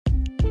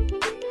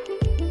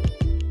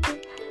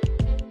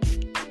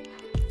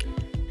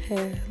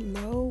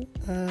Hello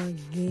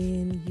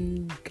again,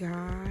 you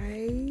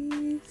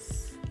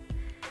guys.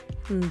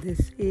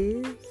 This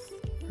is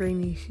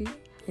Rainishi,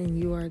 and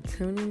you are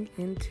tuning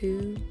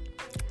into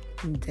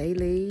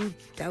Daily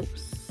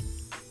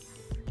Dose.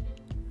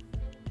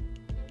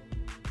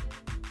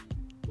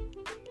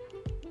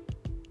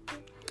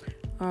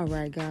 All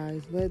right,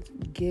 guys, let's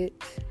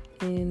get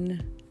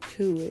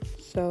into it.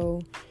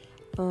 So,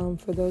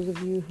 for those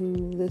of you who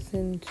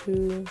listen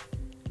to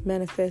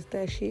Manifest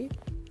That Shit,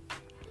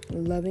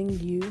 loving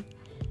you.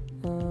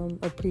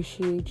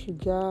 Appreciate you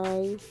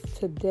guys.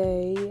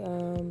 Today,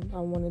 I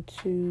wanted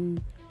to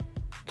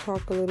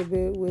talk a little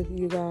bit with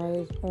you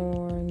guys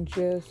on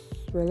just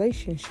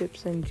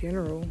relationships in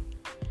general.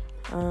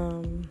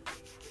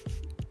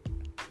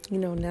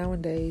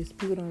 Nowadays,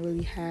 people don't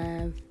really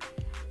have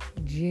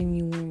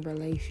genuine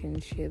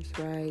relationships,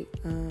 right?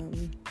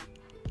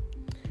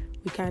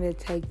 We kind of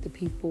take the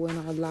people in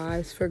our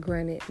lives for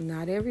granted.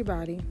 Not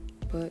everybody,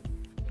 but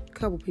a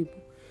couple people.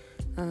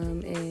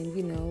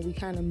 We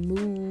kind of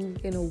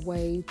move in a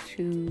way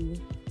to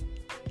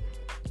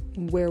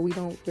where we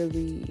don't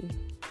really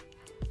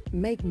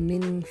make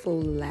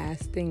meaningful,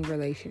 lasting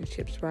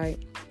relationships,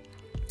 right?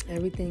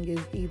 Everything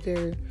is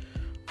either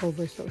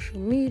over social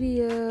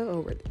media,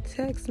 over the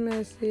text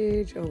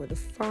message, over the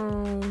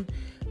phone,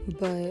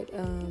 but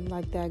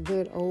like that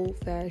good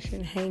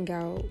old-fashioned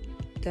hangout,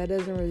 that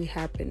doesn't really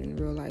happen in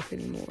real life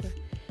anymore.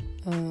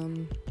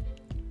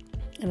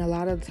 And a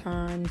lot of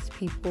times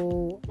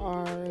people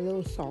are a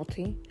little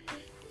salty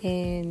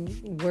in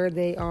where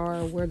they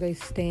are, where they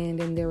stand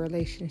in their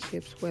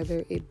relationships,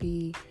 whether it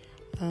be,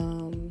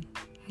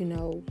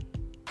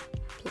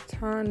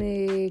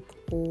 platonic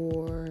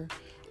or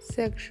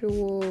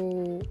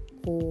sexual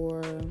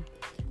or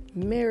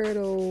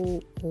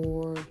marital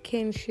or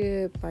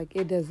kinship. Like,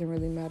 it doesn't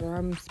really matter.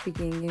 I'm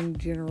speaking in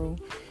general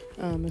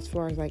as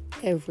far as like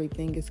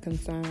everything is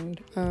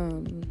concerned.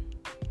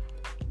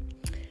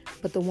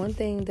 But the one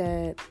thing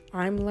that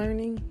I'm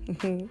learning,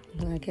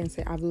 I can't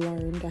say I've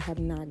learned, I have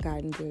not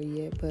gotten there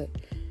yet, but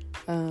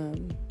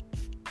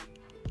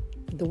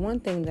the one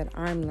thing that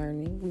I'm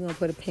learning, we're going to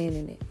put a pin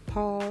in it,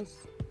 pause,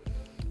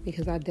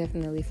 because I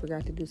definitely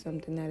forgot to do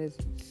something that is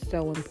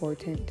so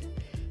important.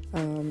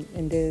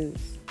 And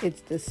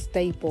it's the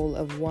staple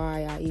of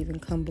why I even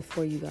come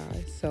before you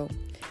guys. So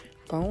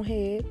go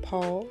ahead,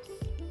 pause,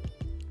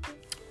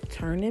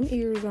 turn them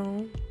ears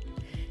on.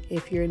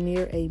 If you're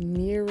near a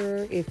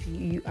mirror,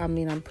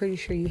 I'm pretty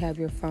sure you have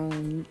your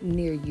phone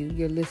near you.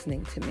 You're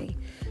listening to me.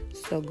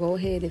 So go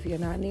ahead. If you're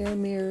not near a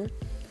mirror,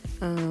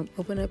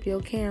 open up your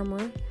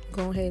camera.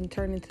 Go ahead and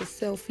turn into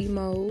selfie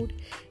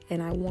mode.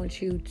 And I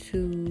want you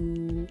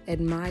to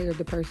admire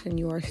the person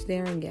you are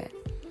staring at.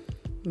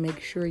 Make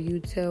sure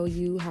you tell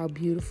you how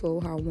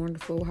beautiful, how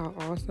wonderful, how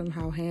awesome,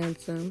 how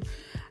handsome,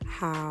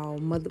 how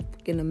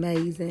motherfucking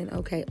amazing.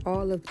 Okay,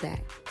 all of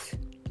that.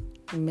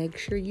 Make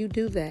sure you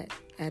do that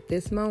at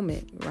this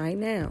moment, right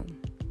now.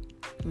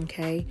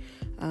 Okay?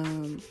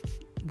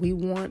 We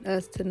want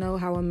us to know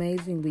how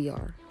amazing we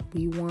are.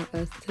 We want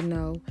us to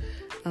know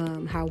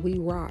how we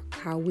rock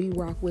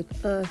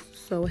with us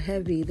so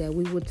heavy that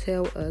we would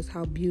tell us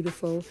how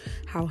beautiful,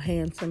 how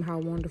handsome, how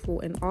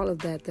wonderful, and all of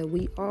that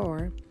we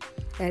are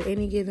at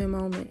any given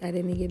moment, at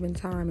any given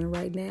time. And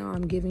right now,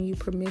 I'm giving you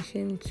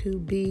permission to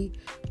be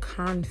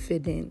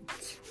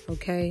confident,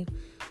 okay?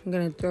 I'm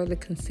going to throw the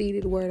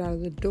conceited word out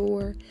of the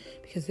door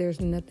because there's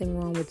nothing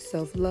wrong with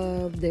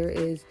self-love. There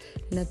is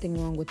nothing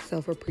wrong with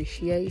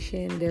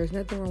self-appreciation. There's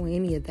nothing wrong with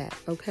any of that,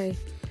 okay?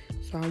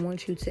 So I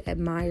want you to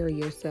admire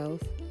yourself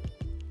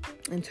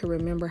and to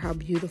remember how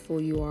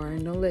beautiful you are.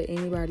 And don't let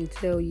anybody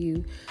tell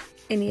you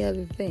any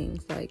other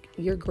things. Like,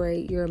 you're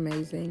great, you're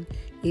amazing.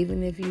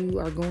 Even if you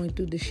are going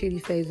through the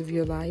shitty phase of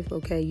your life,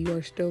 okay, you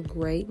are still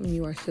great and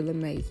you are still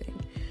amazing.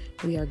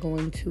 We are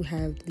going to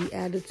have the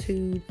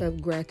attitude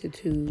of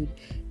gratitude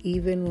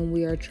even when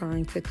we are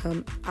trying to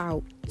come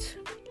out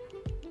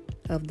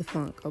of the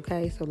funk,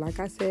 okay? So like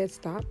I said,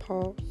 stop,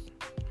 pause,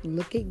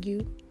 look at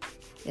you,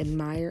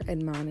 admire,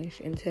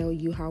 admonish, and tell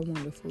you how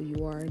wonderful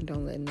you are, and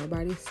don't let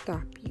nobody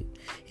stop you.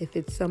 If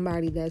it's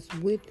somebody that's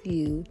with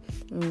you,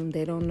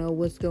 they don't know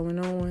what's going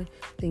on,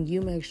 then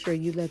you make sure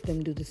you let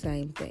them do the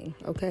same thing,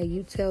 okay?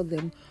 You tell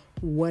them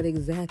what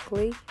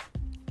exactly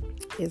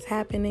is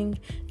happening,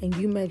 and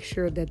you make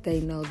sure that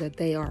they know that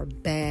they are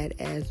bad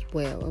as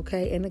well,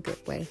 okay? In a good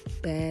way.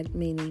 Bad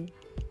meaning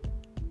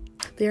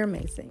they're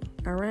amazing,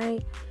 all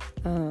right?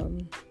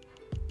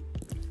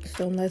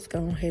 So let's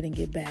go ahead and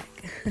get back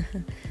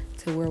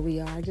to where we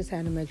are. I just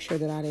had to make sure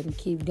that I didn't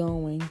keep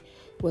going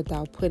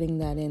without putting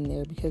that in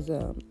there, because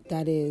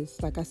that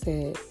is, like I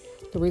said,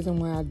 the reason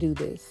why I do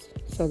this,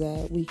 so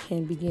that we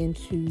can begin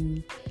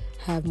to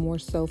have more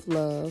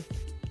self-love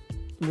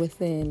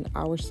within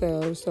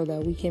ourselves, so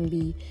that we can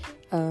be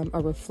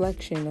a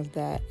reflection of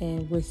that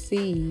and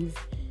receive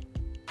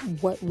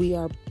what we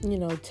are,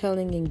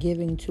 telling and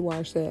giving to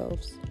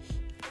ourselves.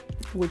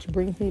 Which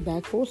brings me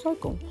back full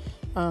circle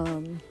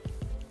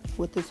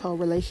with this whole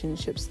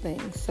relationships thing.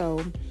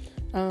 So,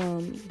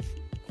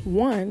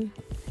 one,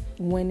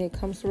 when it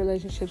comes to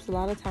relationships, a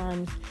lot of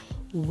times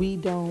we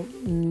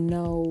don't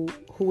know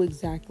who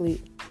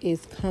exactly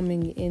is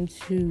coming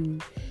into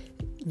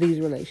these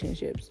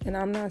relationships. And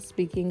I'm not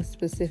speaking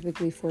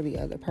specifically for the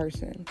other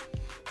person.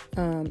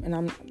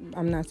 And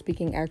I'm not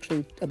speaking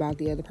actually about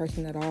the other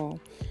person at all.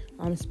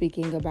 I'm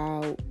speaking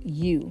about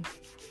you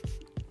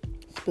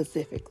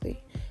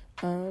specifically.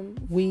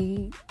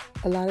 We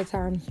a lot of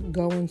times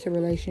go into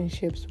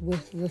relationships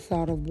with the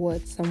thought of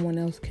what someone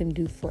else can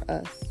do for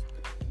us,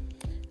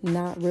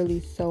 not really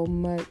so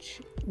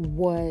much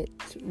what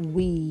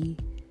we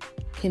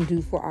can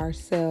do for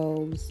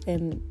ourselves,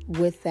 and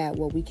with that,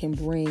 what we can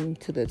bring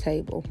to the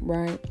table,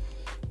 right?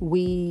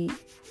 We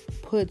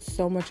put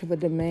so much of a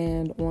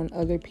demand on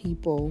other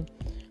people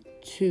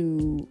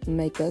to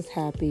make us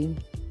happy,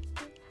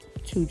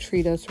 to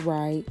treat us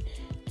right,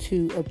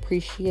 to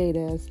appreciate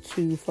us,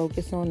 to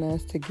focus on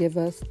us, to give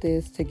us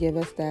this, to give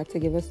us that, to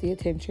give us the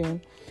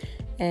attention.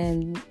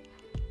 And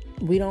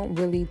we don't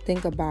really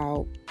think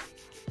about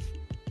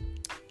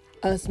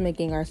us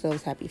making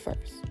ourselves happy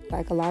first.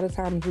 Like, a lot of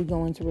times we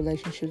go into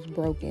relationships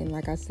broken.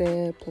 Like I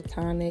said,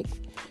 platonic,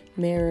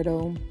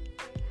 marital,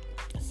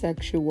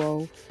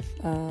 sexual,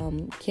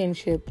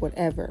 kinship,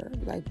 whatever.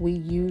 Like,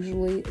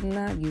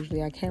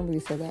 I can't really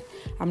say that.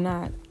 I'm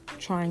not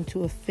trying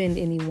to offend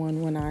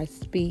anyone when I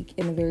speak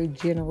in a very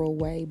general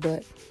way,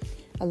 but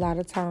a lot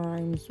of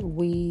times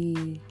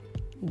we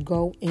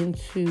go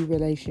into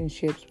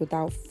relationships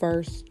without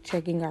first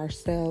checking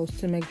ourselves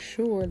to make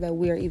sure that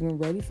we are even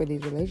ready for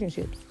these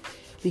relationships,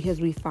 because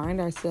we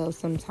find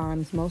ourselves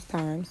most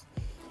times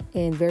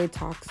in very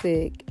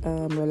toxic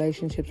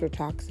relationships or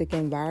toxic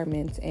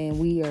environments, and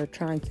we are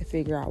trying to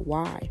figure out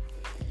why.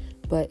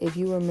 But if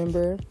you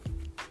remember,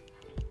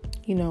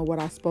 what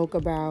I spoke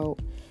about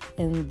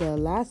in the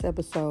last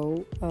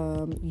episode,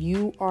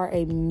 you are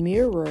a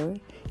mirror.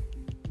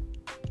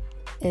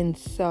 And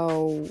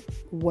so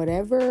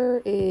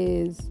whatever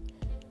is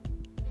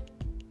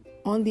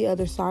on the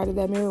other side of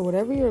that mirror,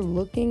 whatever you're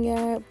looking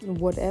at,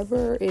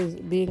 whatever is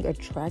being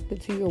attracted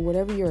to you, or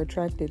whatever you're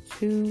attracted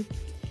to,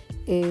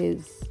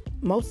 is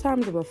most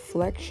times a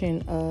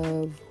reflection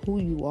of who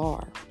you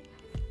are,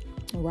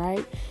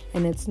 right?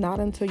 And it's not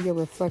until your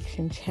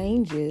reflection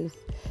changes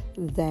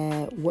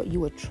that what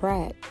you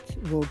attract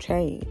will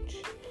change.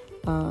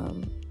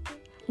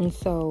 And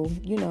so,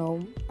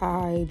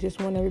 I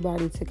just want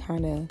everybody to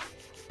kind of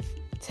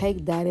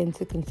take that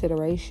into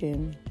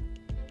consideration.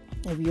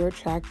 If you're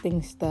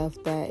attracting stuff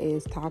that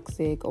is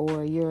toxic,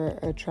 or you're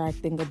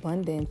attracting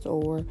abundance,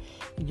 or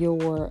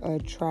you're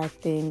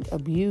attracting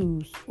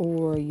abuse,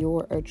 or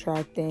you're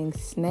attracting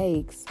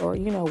snakes, or,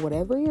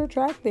 whatever you're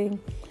attracting,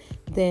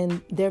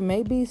 then there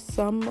may be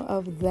some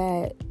of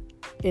that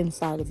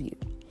inside of you.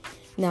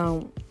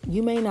 Now,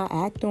 you may not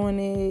act on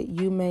it.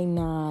 You may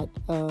not,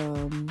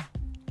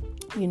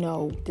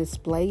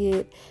 display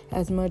it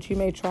as much. You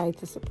may try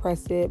to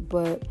suppress it,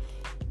 but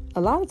a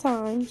lot of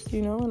times,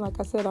 and like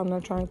I said, I'm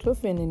not trying to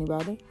offend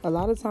anybody. A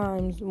lot of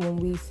times when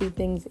we see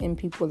things in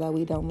people that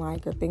we don't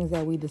like, or things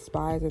that we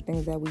despise, or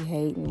things that we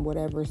hate, and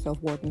whatever,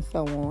 self-worth and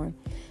so on,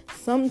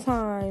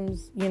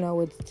 sometimes,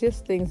 it's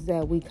just things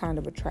that we kind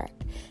of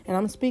attract. And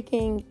I'm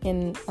speaking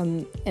in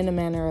a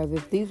manner of,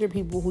 if these are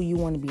people who you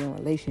want to be in a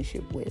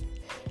relationship with.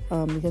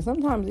 Because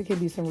sometimes it could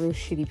be some real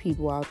shitty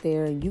people out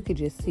there, and you could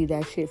just see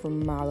that shit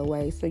from a mile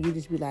away. So you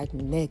just be like,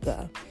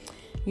 nigga,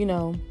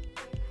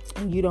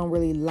 and you don't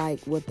really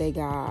like what they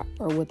got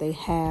or what they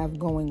have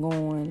going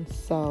on.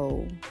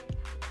 So,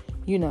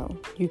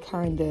 you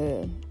kind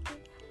of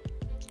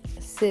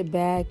sit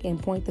back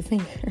and point the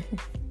finger.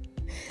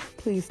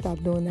 Please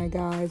stop doing that,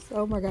 guys.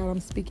 Oh my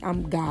God,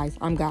 I'm guys.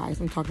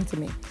 I'm talking to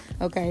me.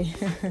 Okay.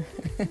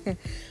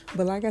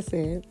 But like I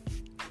said,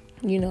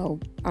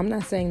 I'm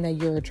not saying that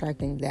you're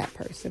attracting that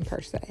person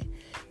per se.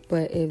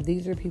 But if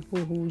these are people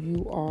who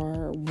you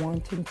are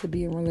wanting to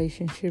be in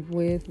relationship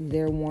with,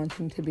 they're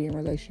wanting to be in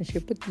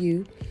relationship with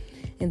you.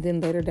 And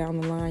then later down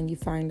the line, you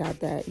find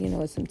out that,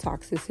 it's some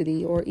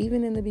toxicity, or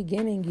even in the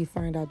beginning, you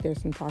find out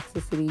there's some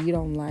toxicity. You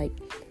don't like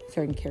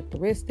certain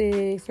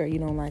characteristics, or you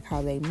don't like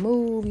how they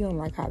move, you don't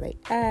like how they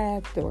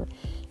act, or,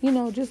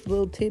 just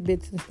little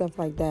tidbits and stuff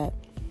like that.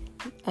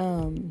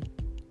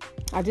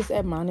 I just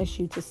admonish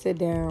you to sit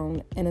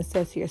down and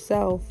assess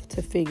yourself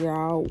to figure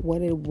out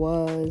what it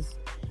was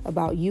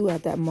about you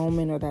at that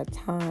moment or that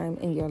time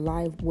in your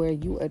life where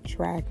you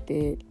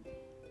attracted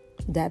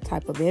that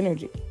type of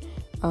energy.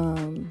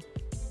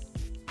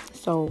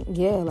 So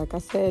yeah, like I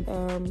said,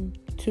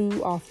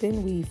 too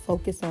often we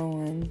focus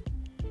on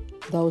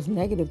those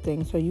negative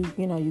things. So you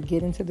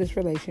get into this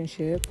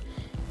relationship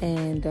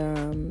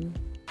and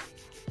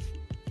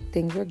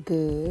things are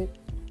good.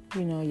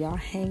 Y'all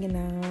hanging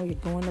out, you're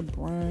going to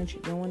brunch,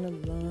 you're going to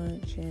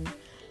lunch, and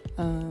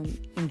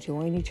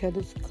enjoying each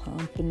other's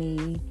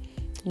company.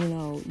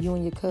 You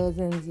and your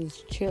cousins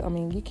is chill. I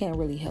mean, you can't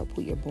really help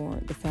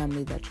the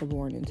family that you're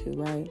born into,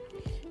 right?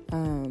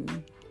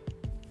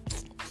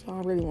 So I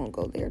really won't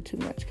go there too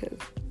much, because,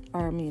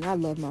 I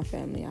love my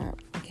family. I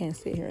can't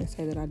sit here and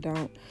say that I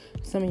don't.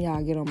 Some of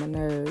y'all get on my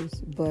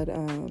nerves, but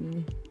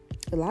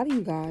a lot of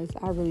you guys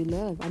I really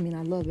love. I mean,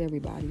 I love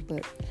everybody,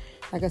 but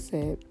like I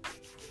said,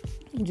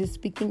 just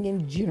speaking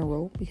in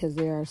general, because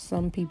there are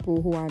some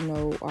people who I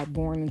know are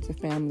born into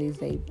families,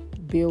 they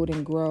build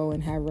and grow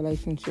and have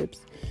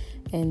relationships,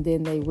 and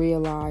then they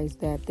realize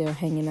that they're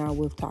hanging out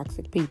with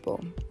toxic people.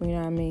 You know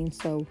what I mean?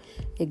 So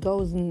it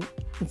goes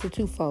it's a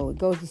twofold. It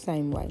goes the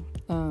same way.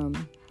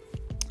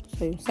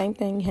 So same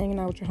thing, hanging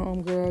out with your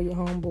homegirl, your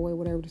homeboy,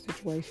 whatever the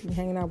situation,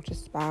 hanging out with your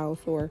spouse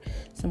or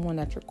someone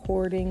that you're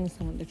courting,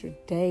 someone that you're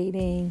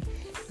dating,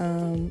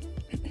 and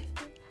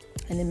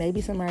then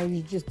maybe somebody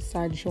you just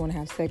decided you want to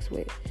have sex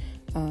with.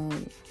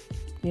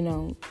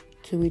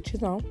 To each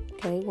his own.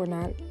 Okay,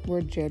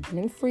 we're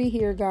judgment free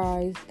here,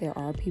 guys. There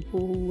are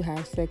people who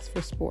have sex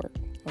for sport.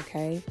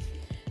 Okay,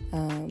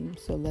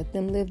 so let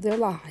them live their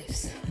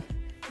lives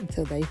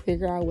until they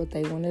figure out what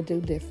they want to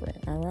do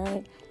different. All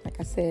right, like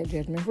I said,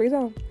 judgment free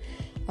zone.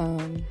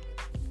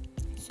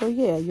 So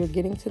yeah, you're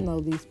getting to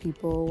know these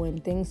people,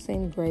 and things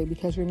seem great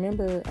because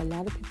remember, a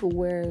lot of people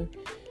wear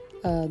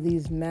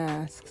these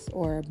masks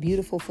or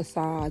beautiful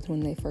facades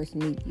when they first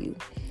meet you.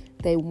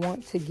 They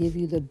want to give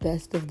you the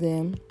best of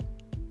them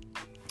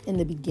in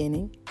the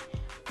beginning,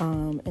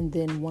 and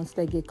then once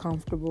they get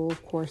comfortable,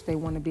 of course, they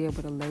want to be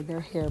able to lay their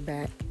hair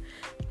back,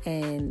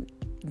 and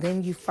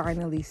then you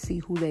finally see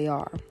who they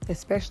are,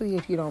 especially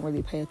if you don't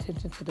really pay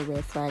attention to the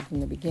red flags in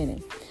the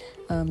beginning.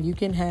 You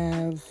can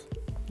have,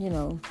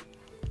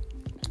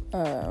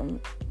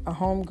 a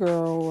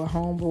homegirl, a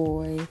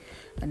homeboy,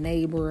 a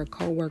neighbor, a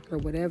coworker,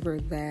 whatever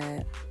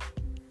that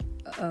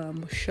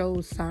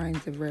shows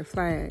signs of red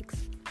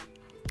flags,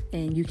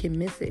 and you can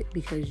miss it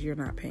because you're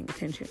not paying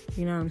attention.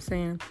 You know what I'm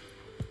saying?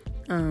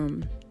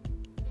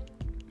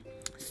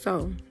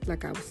 So,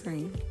 like I was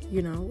saying,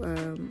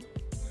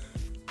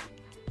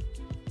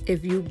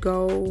 if you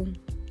go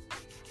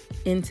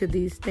into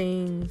these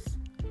things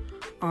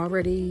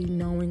already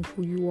knowing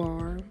who you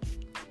are,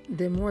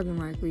 then more than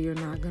likely you're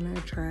not going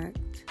to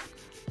attract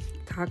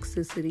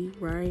toxicity,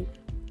 right?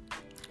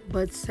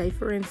 But say,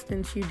 for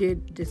instance, you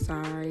did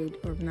decide,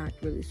 or not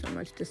really so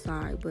much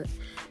decide, but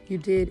you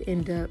did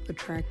end up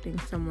attracting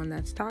someone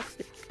that's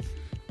toxic.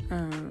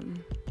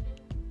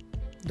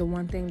 The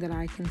one thing that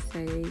I can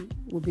say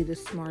would be the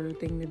smarter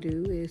thing to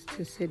do is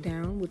to sit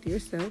down with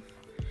yourself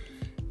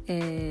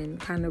and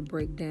kind of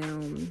break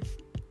down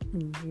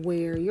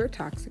where your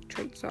toxic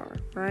traits are,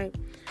 right?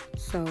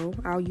 So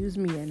I'll use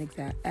me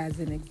as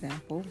an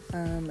example.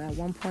 At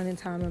one point in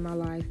time in my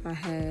life, I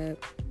had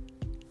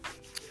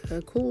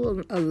a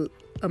cool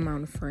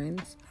amount of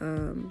friends.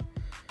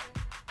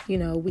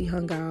 We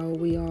hung out,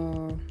 we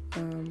all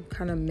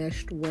kind of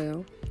meshed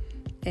well,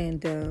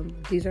 and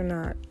these are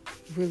not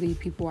really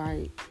people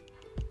I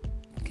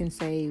can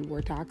say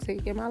were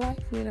toxic in my life.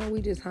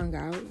 We just hung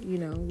out,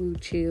 we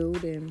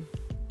chilled, and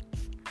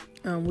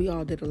we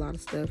all did a lot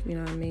of stuff, you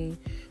know what I mean?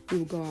 We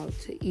would go out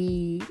to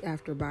eat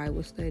after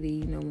Bible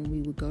study, when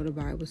we would go to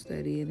Bible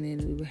study, and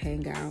then we would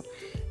hang out.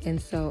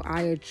 And so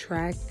I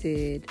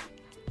attracted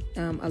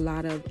a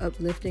lot of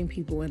uplifting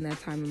people in that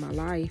time of my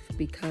life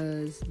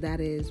because that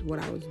is what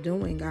I was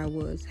doing. I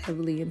was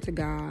heavily into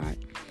God,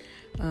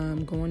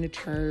 going to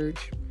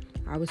church.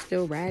 I was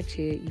still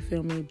ratchet, you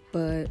feel me?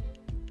 But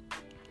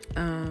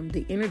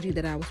the energy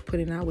that I was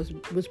putting out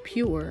was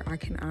pure, I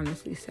can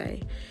honestly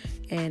say.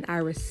 And I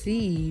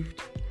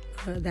received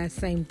that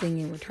same thing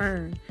in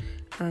return.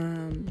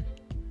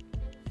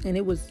 And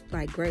it was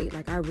like great.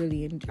 Like I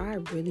really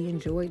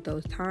enjoyed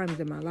those times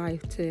in my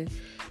life to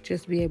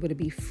just be able to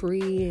be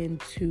free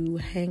and to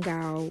hang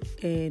out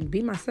and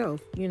be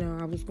myself.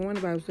 I was going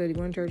to Bible study,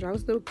 going to church. I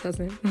was still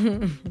cussing,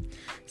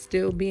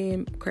 still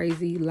being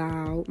crazy,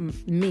 loud,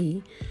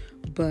 me.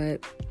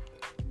 But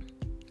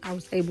I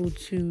was able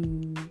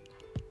to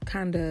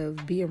kind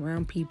of be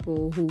around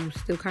people who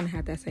still kind of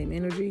had that same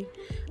energy.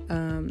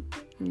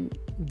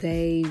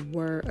 They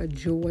were a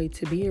joy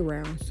to be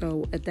around.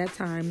 So at that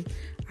time,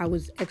 I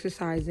was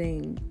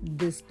exercising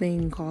this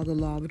thing called the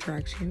law of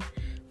attraction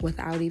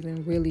without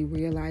even really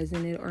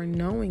realizing it or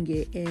knowing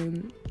it.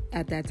 And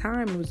at that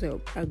time, it was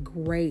a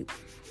great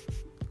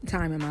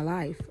time in my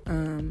life.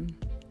 And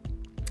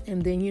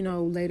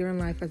then, later in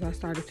life, as I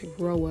started to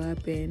grow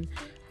up and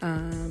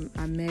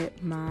I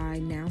met my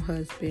now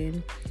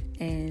husband,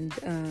 and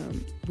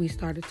we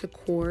started to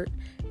court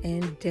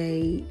and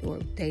date, or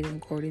dating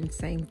and courting,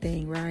 same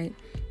thing, right?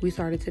 We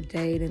started to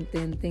date, and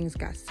then things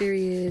got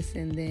serious,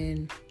 and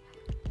then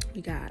we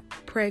got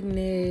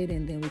pregnant,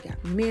 and then we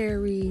got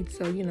married.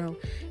 So,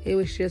 it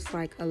was just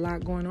like a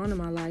lot going on in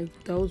my life.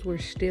 Those were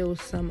still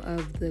some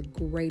of the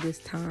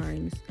greatest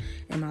times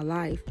in my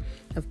life.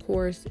 Of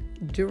course,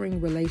 during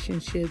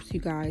relationships,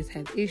 you guys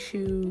have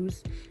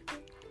issues.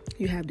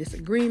 You have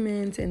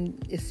disagreements,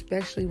 and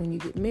especially when you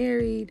get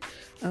married,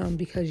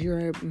 because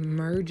you're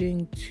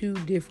merging two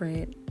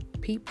different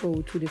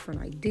people, two different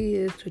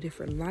ideas, two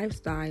different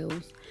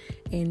lifestyles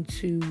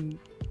into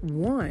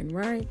one,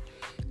 right?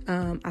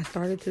 I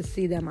started to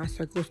see that my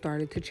circle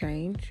started to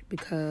change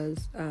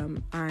because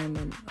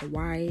I'm a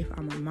wife,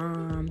 I'm a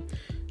mom,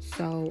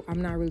 so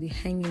I'm not really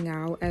hanging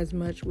out as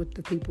much with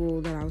the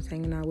people that I was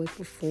hanging out with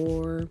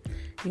before.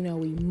 We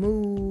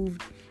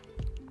moved,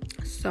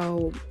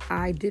 so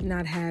I did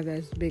not have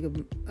as big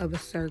of a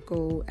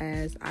circle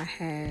as I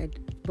had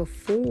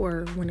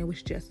before when it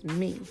was just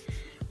me,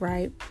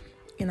 right?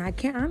 And I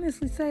can't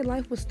honestly say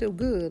life was still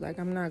good. Like,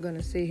 I'm not going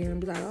to sit here and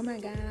be like, oh my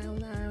God,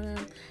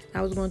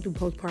 I was going through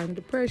postpartum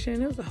depression.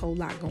 There was a whole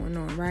lot going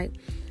on, right?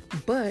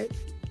 But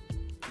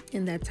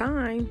in that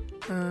time,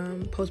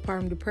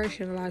 postpartum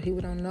depression, a lot of people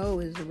don't know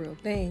is a real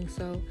thing.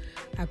 So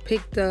I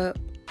picked up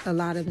a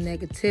lot of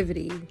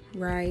negativity,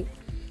 right?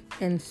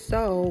 And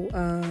so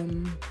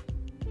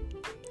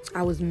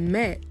I was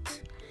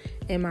met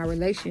in my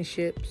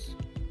relationships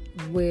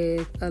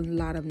with a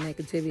lot of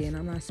negativity, and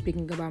I'm not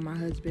speaking about my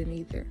husband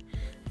either.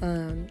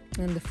 And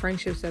the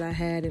friendships that I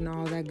had and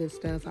all that good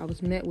stuff, I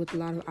was met with a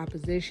lot of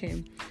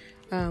opposition.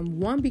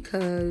 One,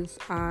 because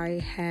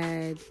I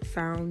had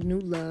found new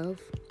love.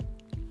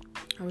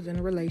 I was in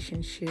a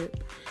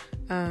relationship,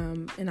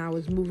 and I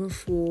was moving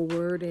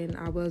forward, and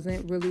I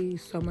wasn't really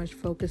so much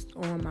focused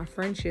on my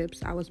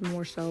friendships. I was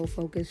more so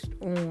focused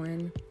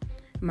on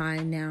my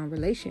now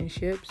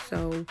relationship.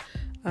 So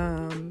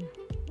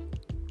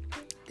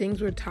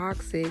things were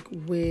toxic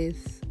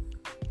with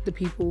the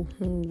people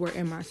who were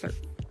in my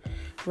circle,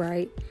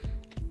 right?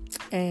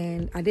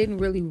 And I didn't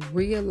really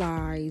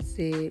realize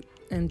it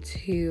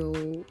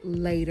until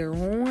later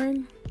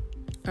on.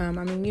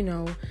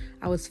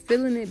 I was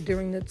feeling it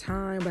during the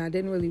time, but I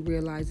didn't really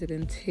realize it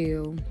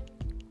until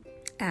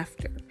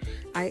after.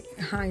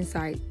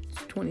 Hindsight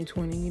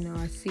 2020,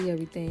 I see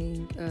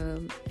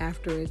everything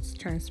after it's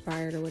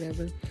transpired or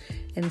whatever.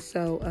 And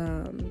so,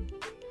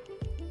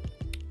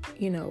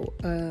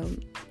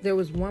 there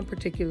was one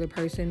particular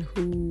person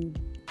who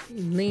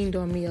leaned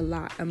on me a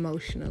lot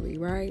emotionally,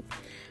 right?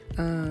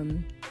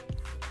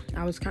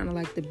 I was kind of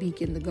like the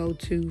beacon, the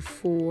go-to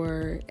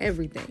for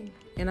everything.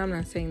 And I'm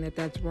not saying that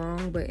that's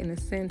wrong, but in a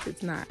sense,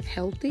 it's not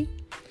healthy.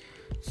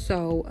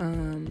 So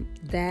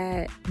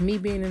that me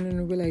being in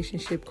a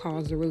relationship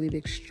caused a really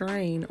big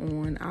strain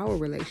on our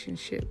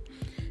relationship.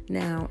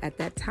 Now, at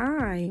that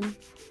time,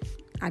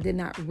 I did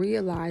not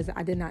realize,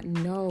 I did not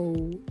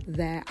know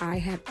that I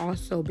had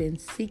also been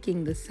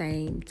seeking the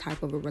same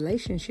type of a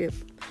relationship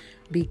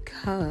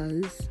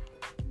because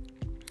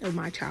of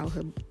my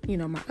childhood,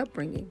 my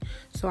upbringing.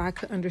 So I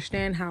could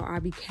understand how I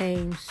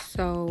became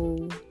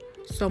so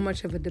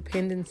much of a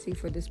dependency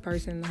for this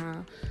person,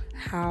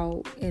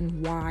 how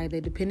and why they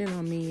depended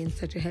on me in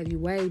such a heavy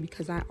way,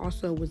 because I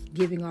also was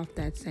giving off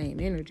that same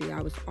energy.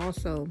 I was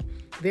also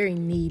very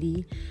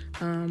needy.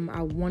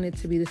 I wanted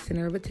to be the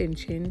center of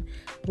attention,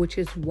 which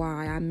is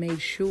why I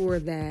made sure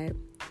that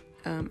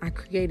I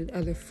created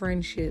other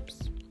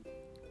friendships,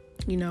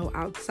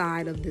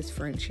 outside of this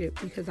friendship,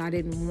 because I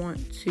didn't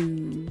want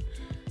to.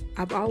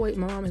 My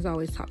mom has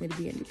always taught me to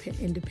be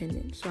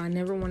independent. So I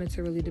never wanted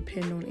to really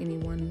depend on any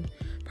one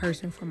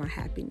person for my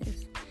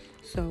happiness.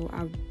 So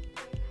I've,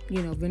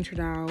 ventured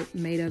out,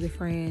 made other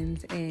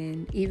friends.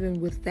 And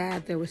even with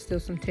that, there was still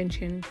some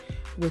tension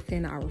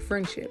within our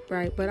friendship,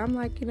 right? But I'm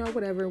like,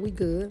 whatever, we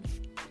good.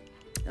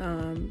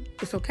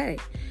 It's okay.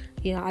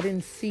 I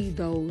didn't see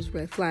those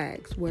red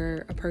flags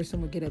where a person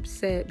would get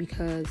upset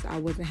because I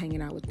wasn't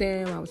hanging out with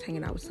them. I was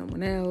hanging out with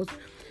someone else.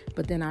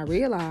 But then I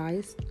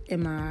realized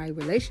in my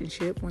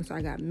relationship, once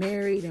I got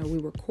married and we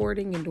were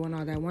courting and doing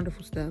all that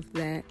wonderful stuff,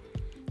 that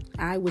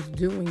I was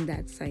doing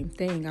that same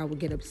thing. I would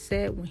get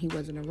upset when he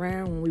wasn't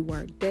around, when we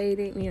weren't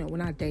dating, we're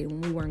not dating,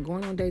 when we weren't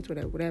going on dates,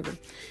 whatever.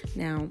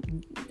 Now,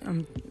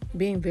 I'm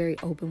being very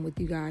open with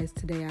you guys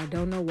today. I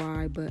don't know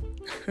why, but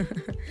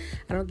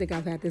I don't think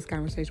I've had this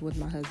conversation with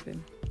my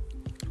husband.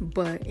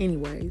 But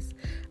anyways,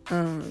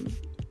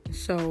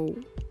 so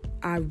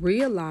I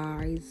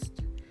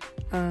realized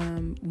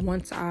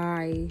once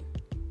I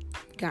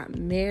got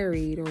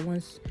married, or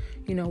once,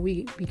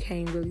 we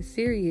became really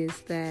serious,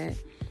 that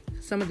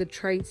some of the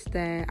traits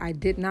that I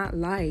did not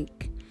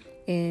like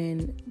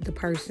in the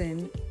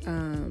person,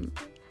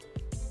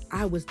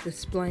 I was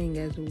displaying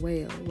as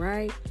well,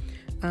 right?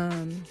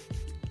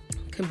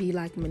 Can be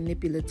like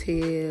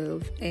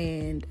manipulative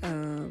and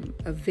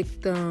a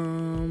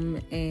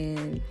victim,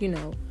 and,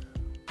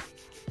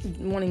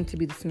 wanting to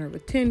be the center of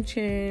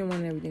attention,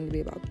 wanting everything to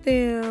be about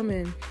them.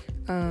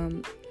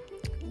 And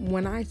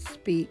when I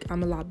speak,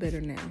 I'm a lot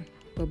better now.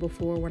 But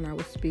before, when I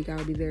would speak, I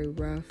would be very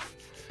rough.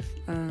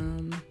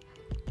 And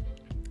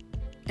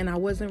I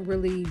wasn't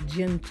really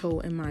gentle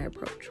in my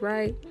approach,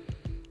 right?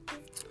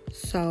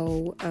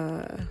 So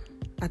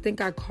I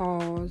think I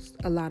caused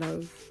a lot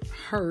of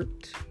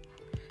hurt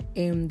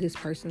in this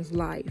person's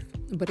life.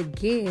 But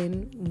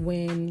again,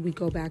 when we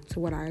go back to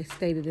what I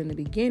stated in the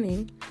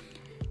beginning,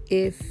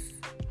 if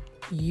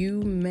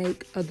you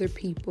make other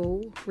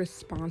people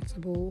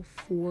responsible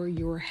for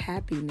your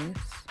happiness,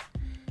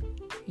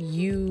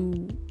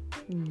 you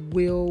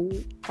will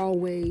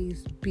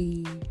always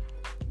be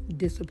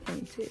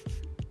disappointed.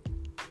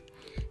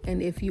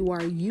 And if you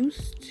are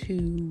used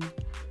to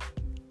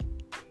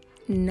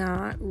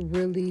not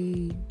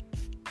really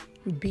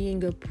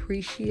being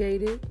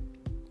appreciated,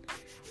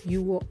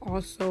 you will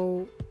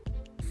also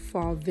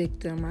fall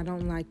victim. I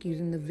don't like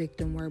using the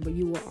victim word, but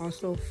you will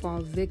also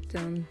fall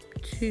victim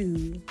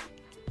to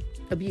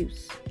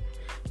abuse,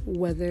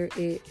 whether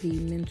it be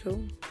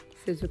mental,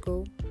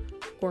 physical,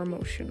 or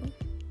emotional.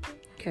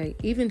 Okay,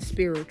 even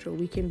spiritual.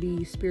 We can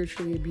be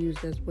spiritually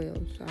abused as well.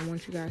 So I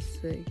want you guys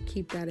to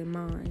keep that in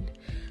mind.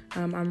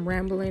 I'm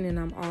rambling and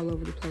I'm all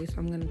over the place.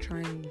 I'm going to try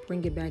and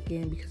bring it back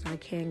in because I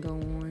can go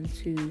on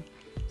to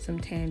some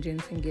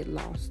tangents and get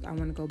lost. I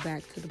want to go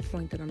back to the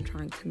point that I'm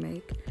trying to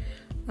make.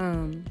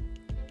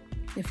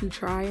 If you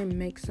try and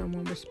make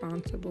someone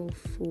responsible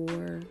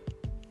for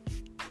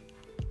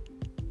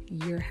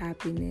your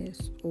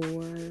happiness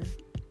or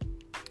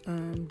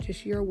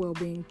just your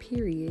well-being,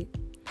 period,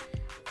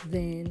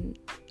 then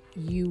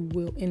you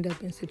will end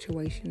up in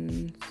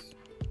situations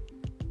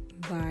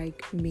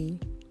like me,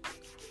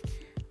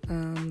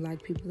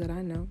 like people that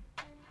I know,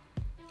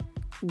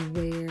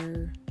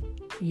 where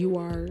you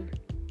are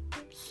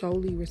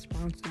solely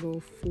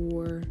responsible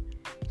for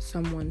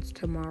someone's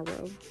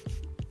tomorrow,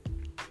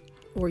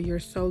 or you're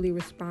solely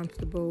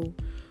responsible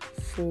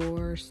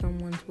for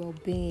someone's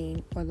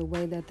well-being or the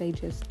way that they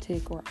just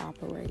tick or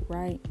operate,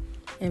 right?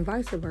 And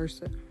vice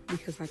versa,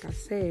 because like I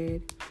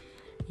said,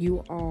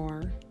 you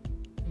are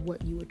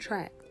what you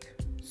attract.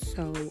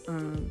 So,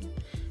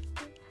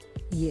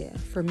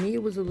 for me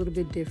it was a little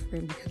bit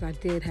different because I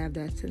did have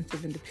that sense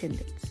of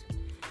independence.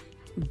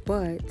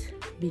 But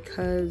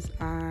because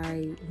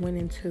I went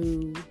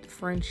into the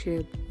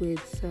friendship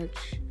with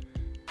such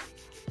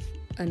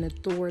an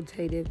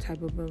authoritative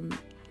type of a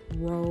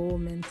role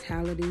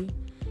mentality,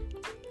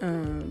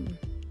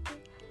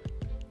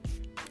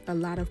 a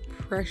lot of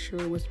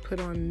pressure was put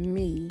on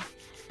me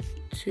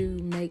to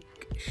make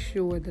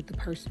sure that the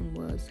person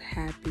was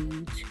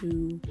happy,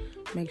 to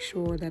make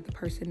sure that the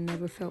person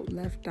never felt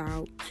left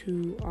out,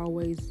 to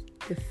always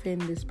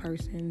defend this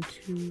person,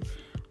 to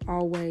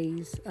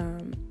always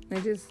I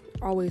just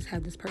always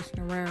have this person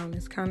around.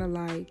 It's kind of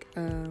like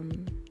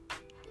I'm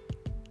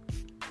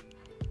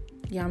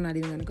not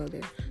even gonna go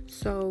there.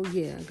 So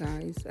yeah,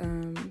 guys,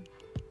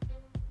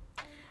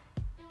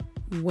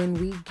 when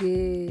we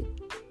get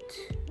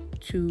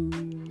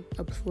to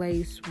a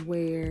place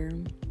where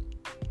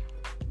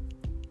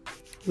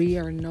we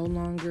are no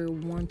longer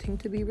wanting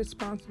to be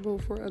responsible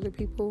for other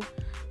people,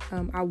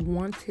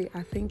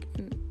 I think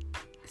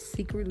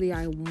secretly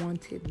I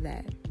wanted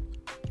that,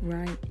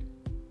 right?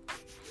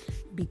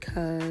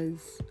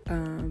 Because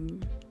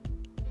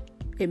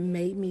it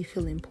made me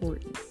feel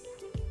important,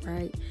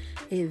 right?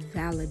 It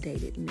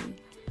validated me.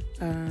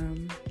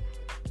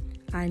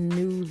 I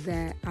knew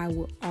that I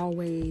would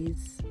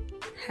always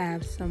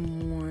have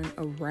someone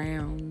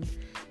around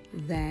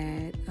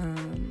that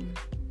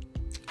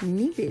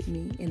needed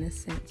me in a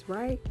sense,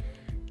 right?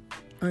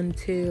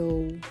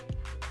 Until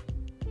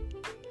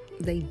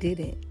they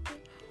didn't,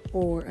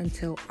 or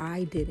until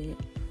I didn't,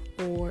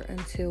 or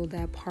until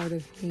that part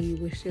of me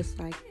was just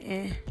like,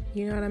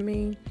 you know what I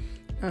mean?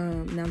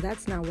 Now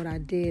that's not what I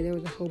did. There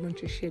was a whole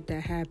bunch of shit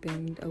that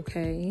happened,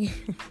 okay?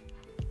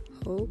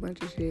 Whole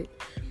bunch of shit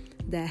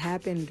that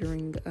happened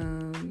during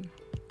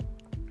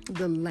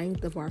the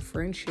length of our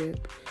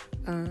friendship,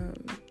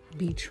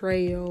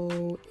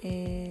 betrayal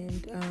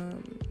and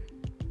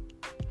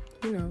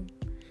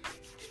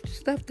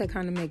stuff that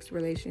kind of makes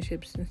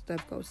relationships and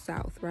stuff go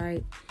south,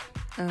 right?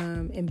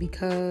 And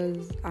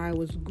because I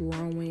was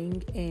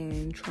growing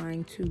and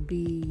trying to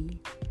be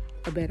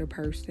a better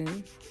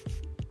person,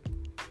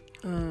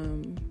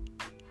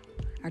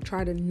 I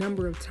tried a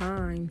number of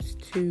times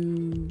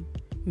to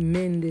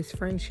mend this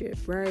friendship,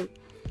 right?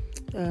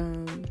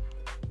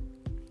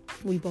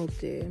 We both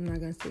did. I'm not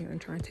going to sit here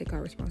and try and take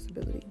our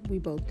responsibility. We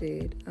both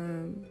did.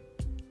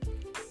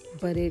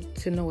 But it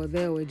to no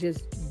avail. It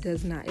just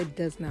does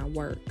not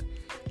work.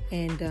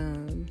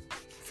 And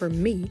for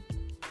me,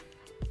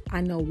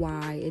 I know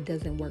why it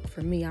doesn't work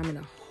for me. I'm in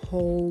a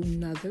whole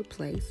nother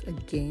place.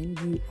 Again,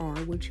 you are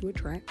what you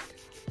attract.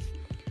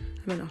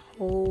 I'm in a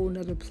whole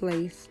nother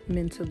place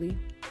mentally,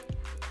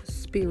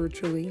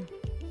 spiritually,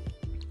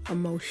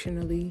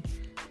 emotionally,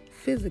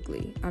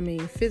 physically. I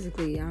mean,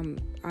 physically,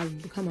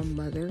 I've become a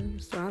mother,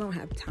 so I don't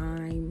have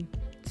time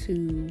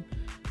to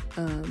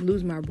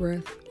lose my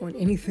breath on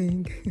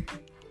anything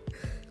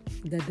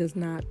that does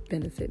not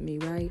benefit me,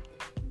 right?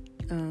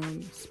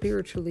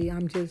 Spiritually,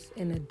 I'm just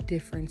in a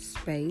different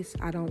space.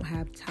 I don't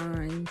have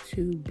time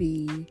to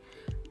be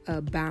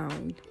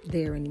bound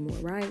there anymore,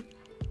 right?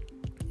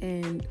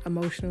 And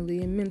emotionally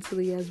and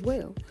mentally as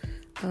well.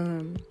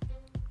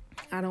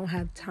 I don't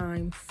have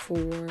time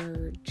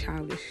for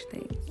childish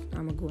things.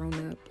 I'm a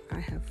grown-up. I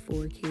have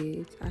 4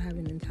 kids. I have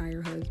an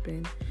entire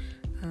husband.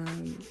 I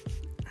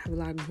have a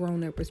lot of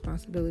grown-up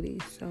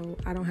responsibilities. So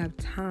I don't have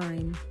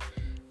time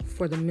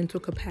for the mental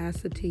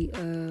capacity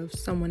of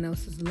someone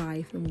else's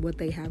life and what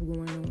they have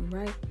going on,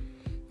 right?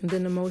 And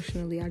then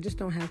emotionally, I just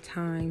don't have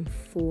time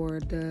for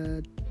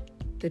the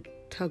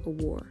tug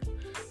of war.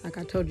 Like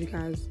I told you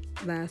guys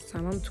last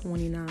time, I'm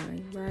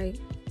 29, right?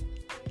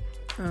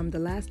 The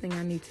last thing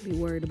I need to be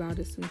worried about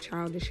is some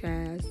childish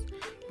ass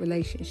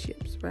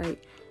relationships,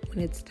 right? When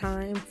it's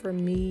time for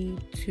me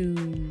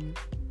to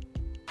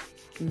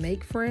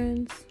make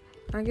friends,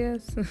 I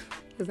guess,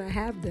 because I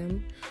have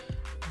them,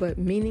 but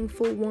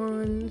meaningful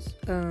ones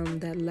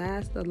that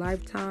last a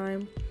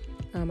lifetime,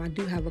 I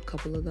do have a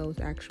couple of those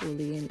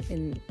actually,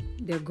 and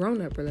they're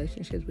grown-up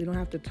relationships. We don't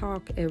have to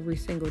talk every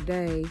single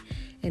day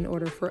in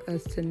order for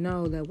us to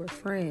know that we're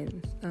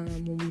friends.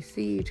 When we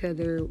see each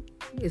other,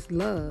 it's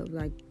love.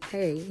 Like,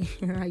 hey,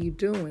 how you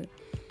doing?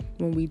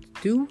 When we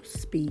do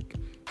speak,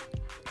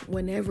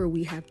 whenever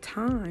we have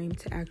time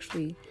to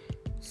actually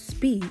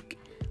speak,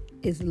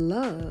 it's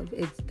love.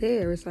 It's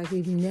there. It's like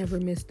we've never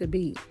missed a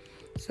beat.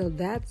 So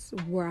that's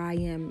where I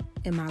am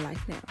in my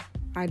life now.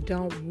 I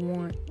don't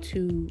want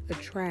to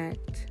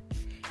attract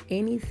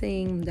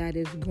anything that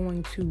is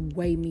going to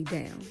weigh me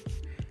down.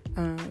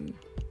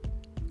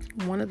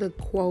 One of the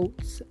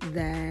quotes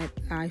that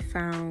I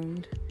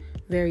found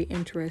very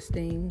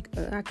interesting,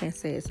 I can't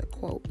say it's a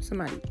quote,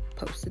 somebody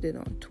posted it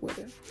on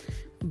Twitter,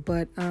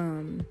 but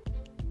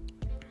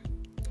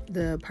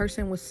the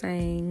person was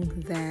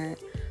saying that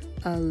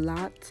a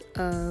lot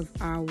of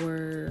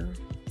our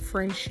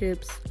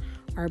friendships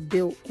are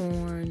built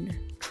on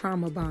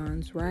trauma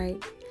bonds,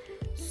 right?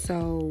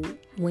 So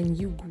when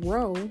you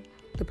grow,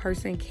 the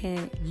person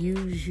can't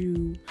use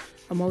you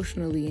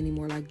emotionally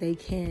anymore. Like, they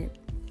can't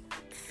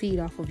feed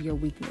off of your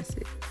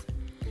weaknesses.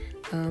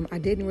 I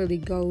didn't really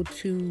go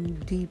too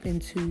deep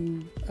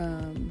into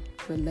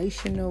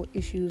relational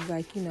issues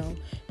like,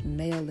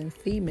 male and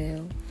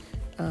female,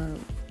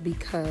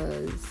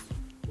 because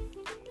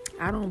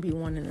I don't be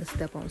wanting to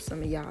step on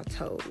some of y'all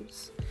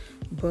toes.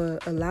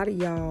 But a lot of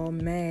y'all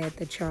mad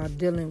that y'all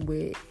dealing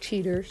with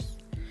cheaters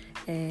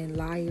and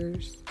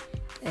liars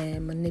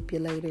and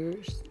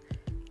manipulators.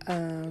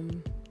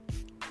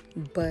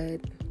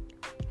 But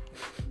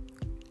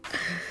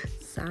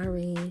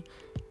sorry,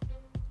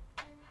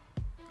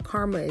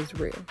 karma is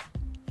real.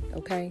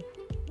 Okay.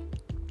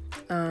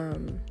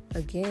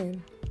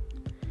 Again,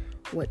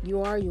 what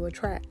you are, you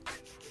attract.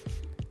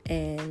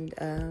 And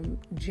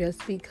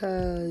just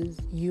because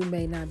you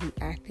may not be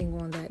acting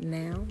on that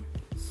now,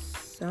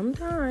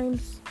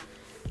 sometimes,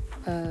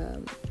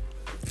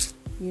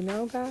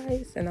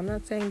 guys, and I'm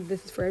not saying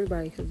this is for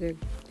everybody, because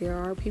there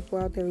are people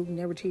out there who've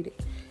never cheated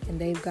and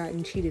they've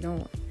gotten cheated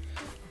on.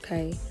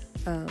 Okay.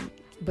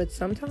 But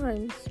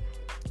sometimes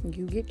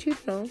you get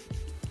cheated on,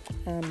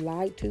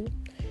 lied to,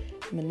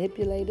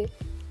 manipulated,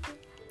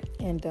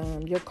 and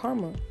your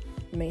karma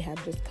may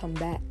have just come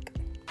back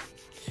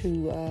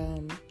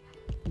to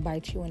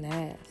bite you in the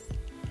ass.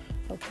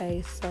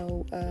 Okay,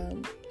 so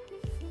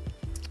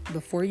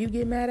before you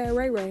get mad at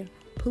Ray,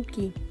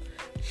 Pookie,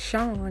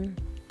 Sean,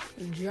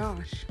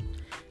 Josh,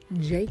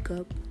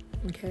 Jacob,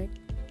 okay,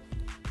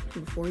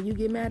 before you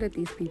get mad at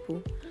these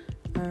people,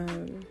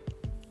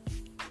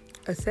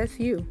 assess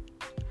you.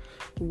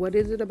 What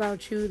is it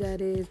about you that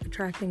is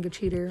attracting a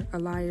cheater, a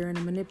liar, and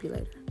a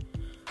manipulator?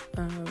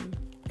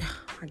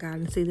 My God,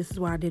 and see, this is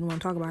why I didn't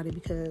want to talk about it,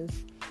 because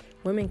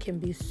women can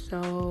be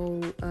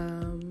so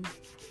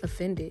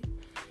offended.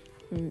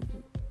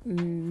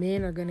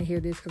 Men are going to hear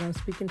this because I'm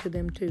speaking to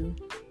them too.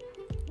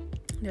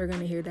 They're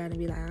going to hear that and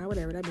be like,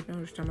 whatever, that bitch knows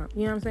what you're talking about.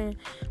 You know what I'm saying?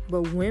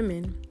 But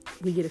women,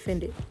 we get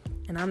offended.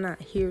 And I'm not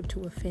here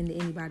to offend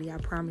anybody, I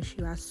promise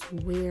you. I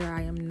swear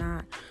I am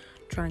not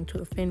trying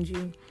to offend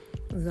you.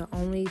 The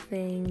only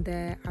thing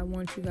that I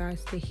want you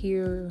guys to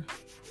hear,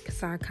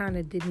 because I kind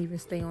of didn't even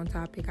stay on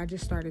topic, I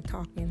just started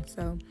talking,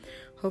 so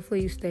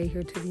hopefully you stay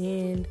here to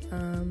the end.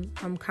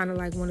 I'm kind of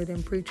like one of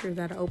them preachers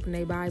that open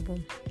their Bible,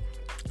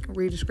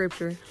 read the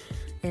scripture,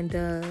 and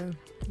the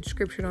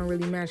scripture don't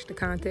really match the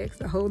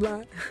context a whole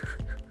lot.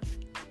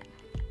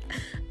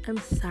 I'm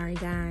sorry,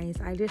 guys,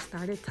 I just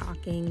started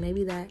talking.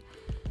 Maybe that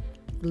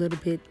little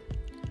bit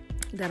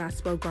that I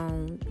spoke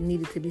on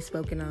needed to be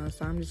spoken on,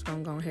 so I'm just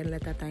gonna go ahead and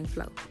let that thing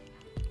flow.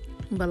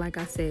 But like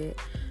I said,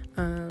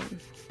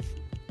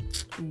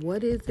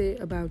 what is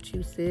it about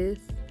you, sis?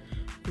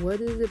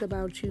 What is it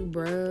about you,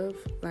 bruv?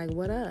 Like,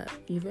 what up?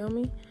 You feel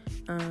me?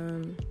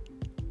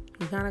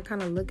 You gotta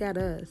kind of look at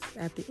us.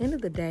 At the end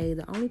of the day,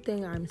 the only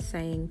thing I'm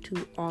saying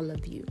to all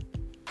of you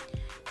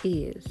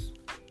is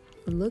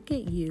look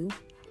at you,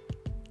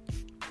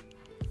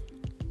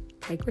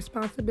 take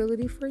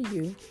responsibility for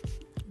you,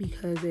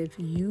 because if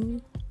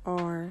you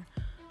are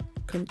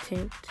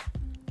content,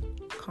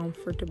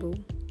 comfortable,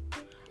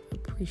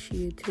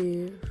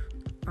 appreciative,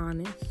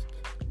 honest,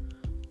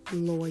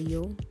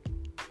 loyal,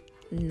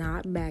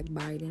 not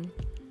backbiting,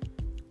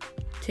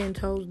 10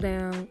 toes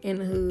down in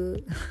the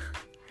hood,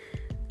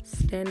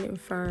 standing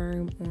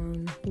firm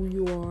on who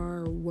you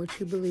are, what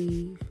you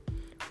believe,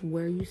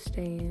 where you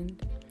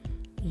stand,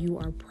 you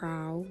are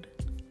proud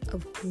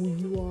of who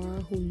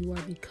you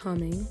are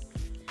becoming,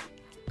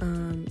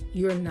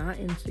 you're not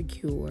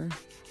insecure,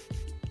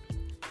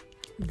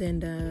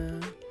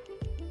 then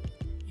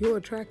you'll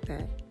attract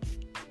that.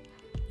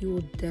 You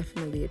will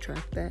definitely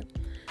attract that.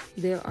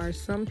 There are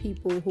some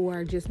people who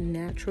are just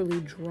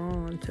naturally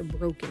drawn to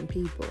broken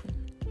people.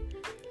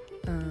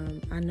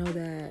 I know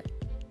that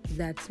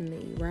that's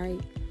me, right?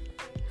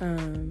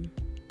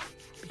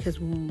 Because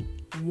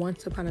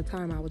once upon a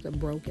time I was a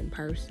broken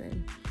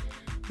person.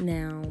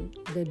 Now,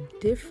 the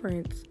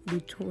difference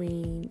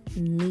between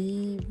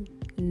me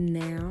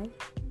now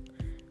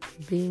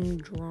being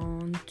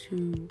drawn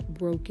to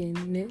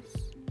brokenness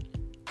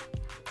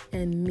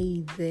and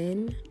me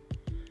then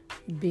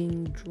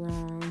being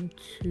drawn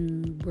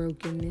to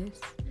brokenness,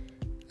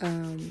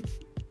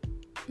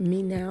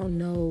 me now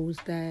knows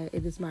that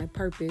it is my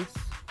purpose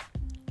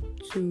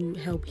to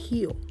help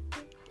heal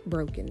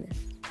brokenness.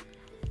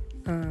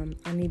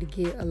 I need to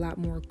get a lot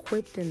more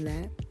equipped in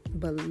that,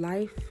 but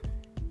life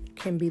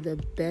can be the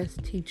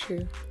best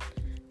teacher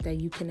that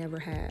you can ever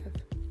have.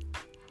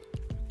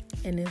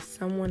 And if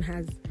someone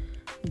has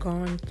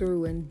gone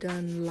through and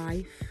done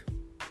life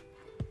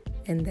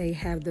and they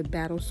have the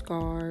battle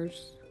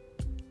scars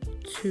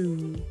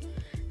to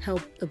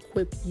help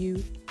equip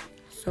you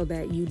so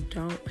that you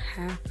don't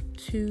have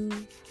to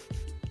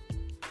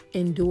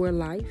endure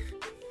life,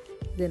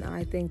 then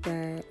I think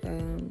that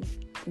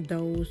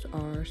those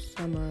are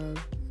some of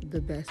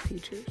the best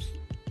teachers.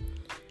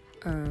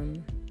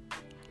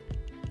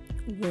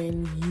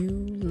 When you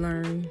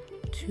learn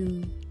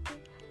to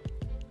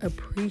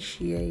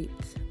appreciate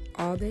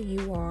all that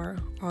you are,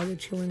 all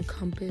that you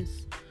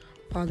encompass,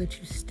 all that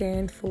you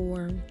stand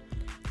for,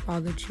 all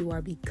that you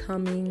are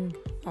becoming,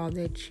 all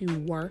that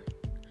you were,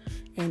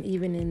 and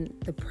even in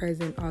the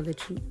present, all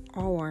that you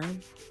are,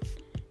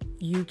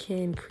 you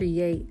can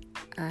create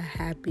a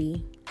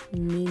happy,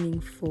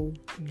 meaningful,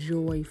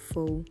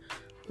 joyful,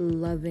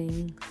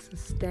 loving,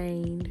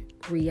 sustained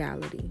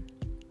reality.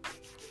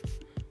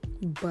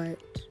 But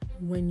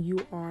when you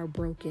are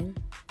broken,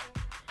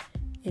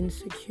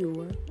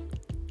 insecure,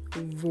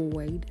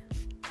 void,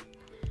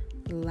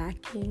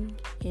 lacking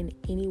in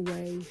any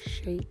way,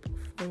 shape,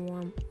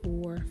 form,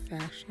 or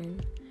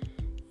fashion,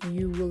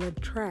 you will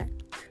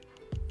attract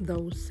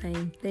those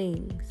same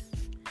things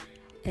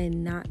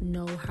and not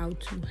know how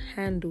to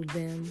handle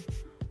them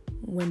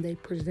when they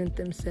present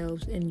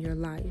themselves in your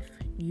life.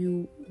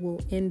 You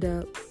will end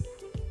up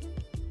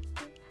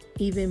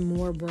even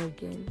more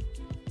broken.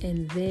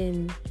 And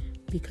then,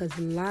 because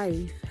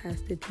life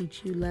has to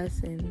teach you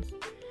lessons,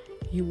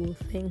 you will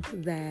think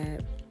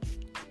that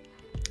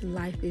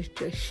life is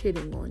just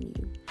shitting on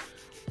you,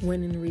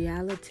 when in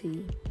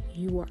reality,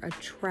 you are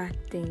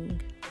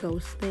attracting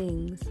those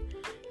things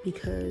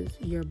because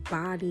your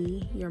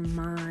body, your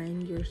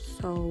mind, your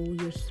soul,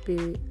 your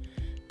spirit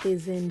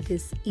is in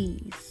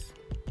dis-ease.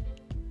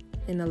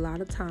 And a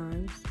lot of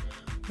times,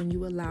 when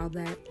you allow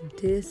that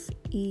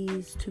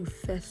dis-ease to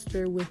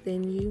fester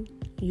within you,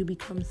 you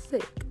become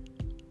sick,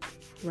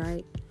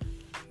 right?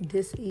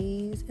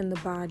 Dis-ease in the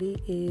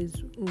body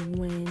is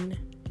when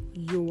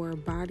your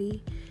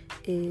body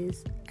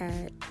is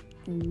at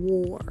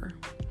war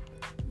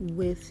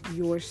with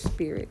your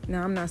spirit.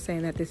 Now, I'm not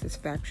saying that this is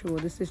factual.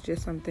 This is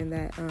just something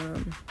that,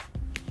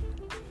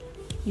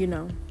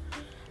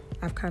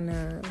 I've kind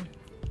of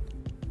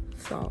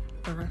thought,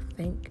 or I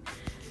think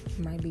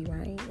might be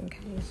right.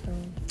 Okay, so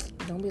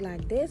don't be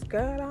like, this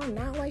girl don't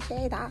know what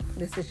she thought.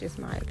 This is just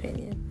my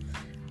opinion.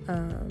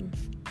 And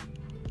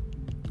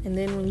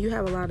then when you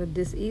have a lot of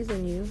dis-ease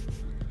in you,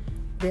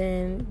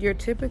 then you're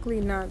typically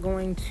not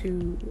going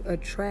to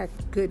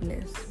attract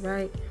goodness,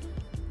 right?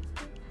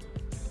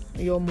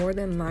 You'll more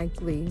than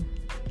likely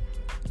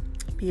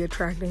be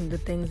attracting the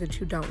things that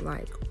you don't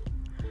like.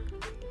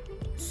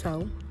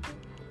 So,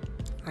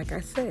 like I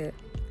said,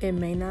 it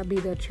may not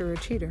be that you're a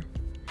cheater.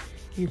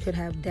 You could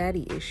have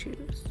daddy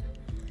issues.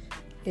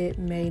 It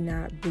may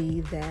not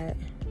be that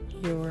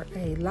you're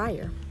a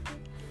liar.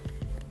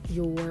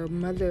 Your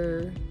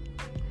mother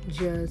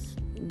just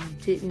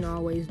didn't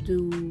always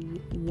do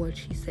what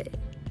she said,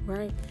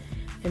 right?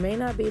 It may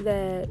not be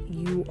that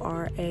you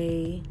are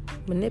a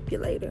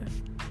manipulator,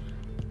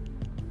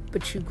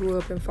 but you grew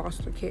up in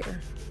foster care.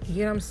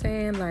 You know what I'm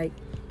saying? Like,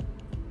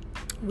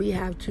 we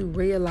have to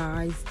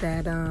realize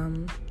that a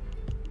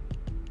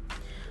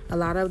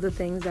lot of the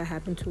things that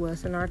happen to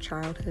us in our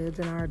childhoods,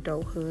 in our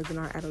adulthoods, in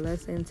our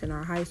adolescence, in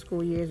our high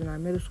school years, in our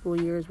middle school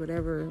years,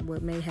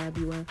 what may have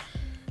you in,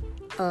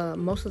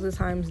 most of the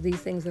times these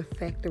things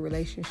affect the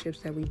relationships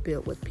that we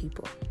build with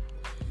people.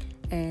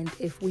 And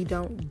if we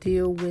don't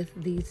deal with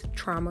these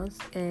traumas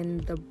in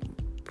the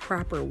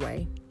proper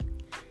way,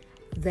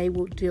 they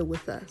will deal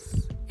with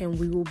us, and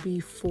we will be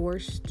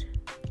forced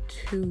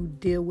to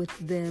deal with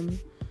them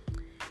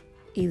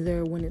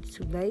either when it's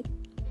too late,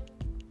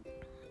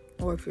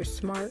 or if you're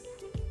smart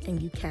and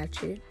you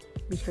catch it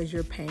because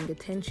you're paying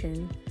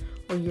attention,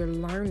 or you're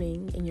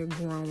learning and you're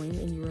growing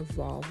and you're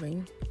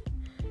evolving,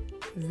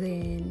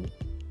 then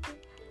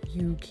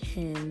you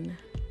can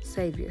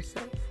save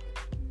yourself.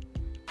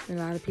 And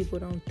a lot of people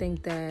don't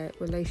think that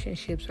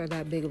relationships are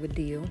that big of a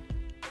deal.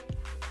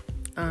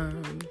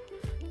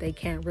 They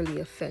can't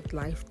really affect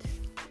life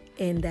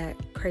in that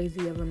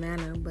crazy of a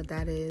manner, but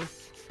that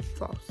is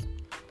false.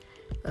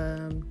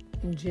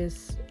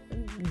 Just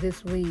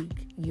this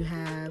week, you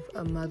have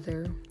a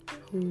mother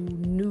who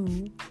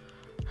knew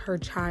her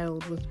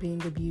child was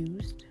being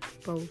abused,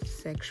 both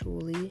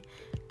sexually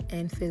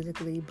and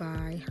physically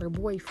by her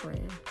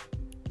boyfriend,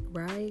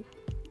 right?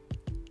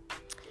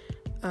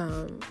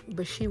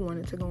 But she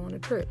wanted to go on a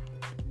trip.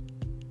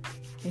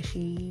 And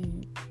she,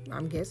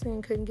 I'm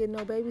guessing, couldn't get no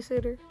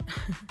babysitter.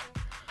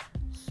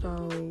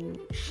 So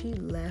she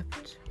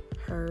left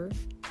her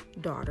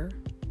daughter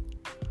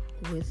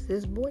with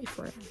this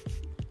boyfriend.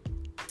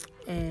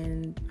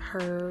 And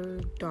her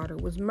daughter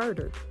was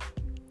murdered,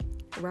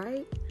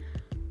 right?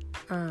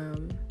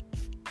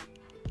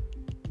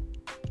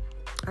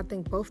 I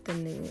think both of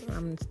them need,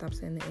 I'm going to stop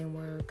saying the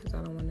N-word because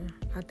I don't want to,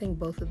 I think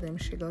both of them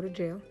should go to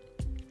jail.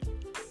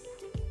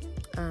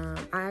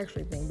 I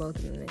actually think both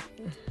of them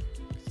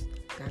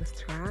gotta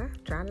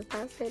try to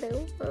stop saying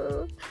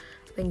that.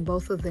 I think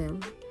both of them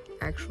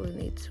actually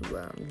need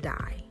to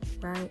die,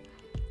 right?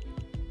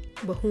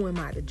 But who am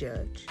I to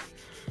judge?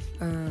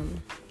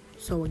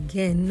 So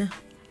again,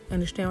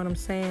 understand what I'm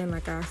saying?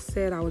 Like I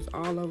said, I was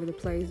all over the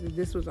place.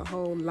 This was a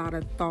whole lot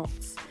of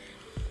thoughts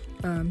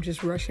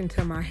just rushing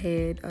to my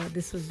head.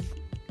 This was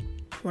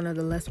one of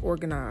the less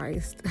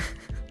organized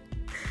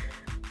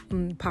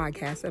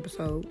podcast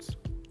episodes.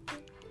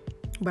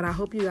 But I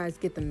hope you guys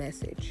get the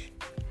message.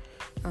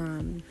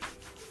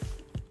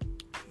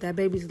 That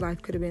baby's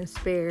life could have been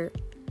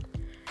spared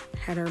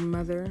had her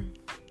mother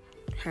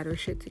had her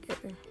shit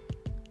together.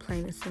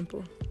 Plain and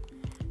simple.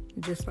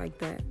 Just like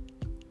that.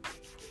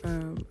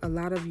 A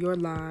lot of your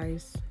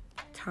lives,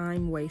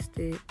 time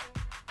wasted,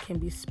 can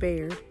be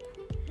spared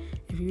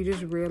if you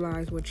just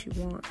realize what you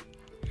want.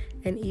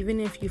 And even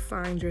if you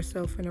find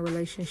yourself in a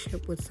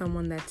relationship with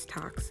someone that's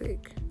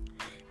toxic,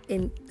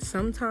 and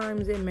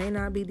sometimes it may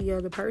not be the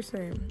other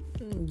person.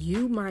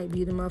 You might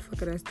be the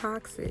motherfucker that's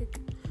toxic,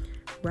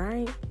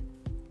 right?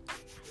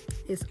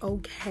 It's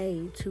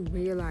okay to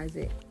realize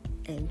it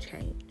and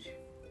change.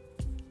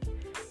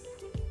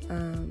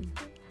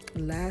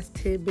 Last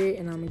tidbit,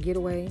 and I'm going to get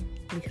away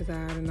because I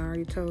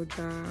already told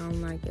y'all I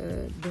don't like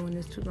doing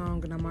this too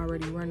long and I'm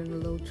already running a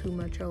little too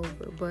much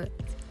over. But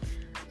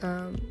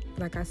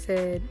like I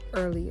said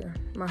earlier,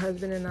 my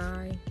husband and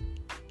I,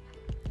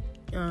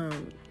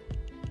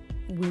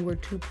 we were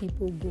two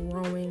people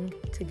growing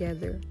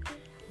together,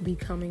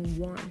 becoming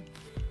one.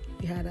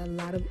 We had a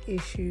lot of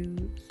issues.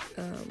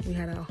 We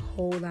had a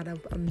whole lot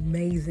of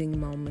amazing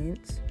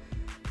moments.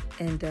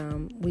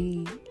 And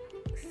we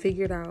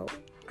figured out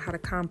how to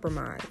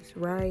compromise,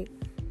 right?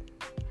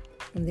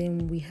 And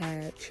then we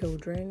had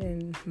children,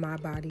 and my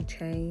body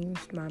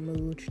changed, my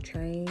mood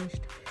changed,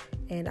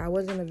 and I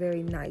wasn't a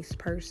very nice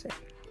person.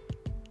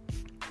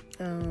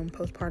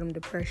 Postpartum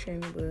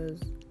depression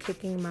was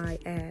kicking my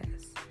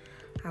ass.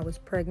 I was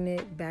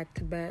pregnant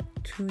back-to-back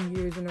 2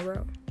 years in a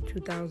row,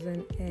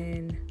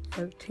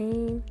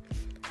 2013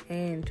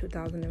 and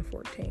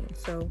 2014.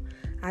 So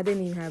I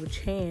didn't even have a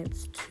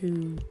chance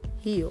to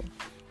heal,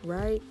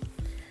 right?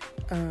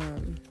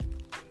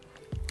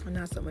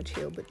 Not so much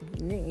heal, but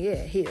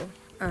yeah, heal.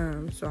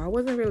 So I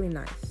wasn't really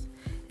nice.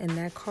 And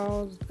that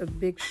caused a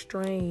big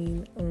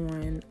strain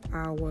on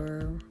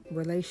our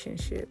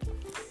relationship.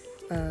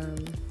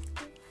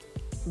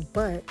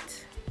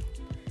 But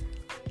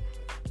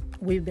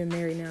we've been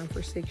married now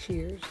for 6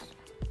 years.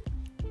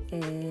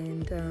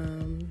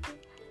 And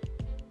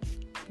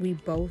we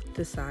both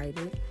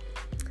decided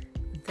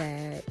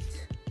that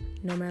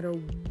no matter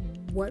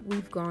what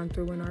we've gone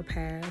through in our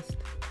past,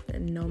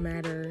 and no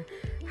matter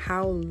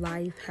how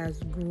life has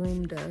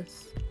groomed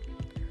us,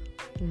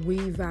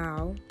 we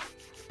vow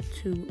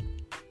to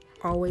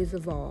always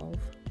evolve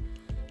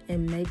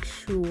and make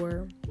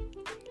sure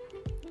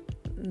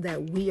that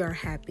we are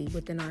happy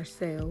within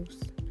ourselves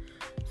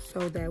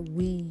so that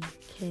we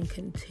can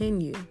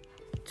continue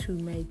to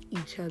make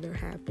each other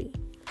happy.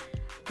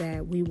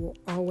 That we will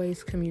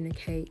always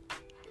communicate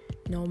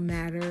no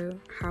matter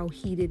how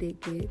heated it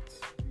gets.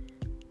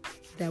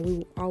 That we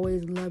will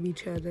always love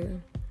each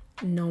other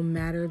no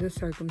matter the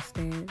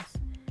circumstance.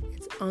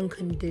 It's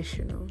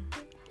unconditional.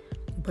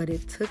 But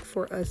it took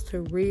for us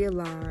to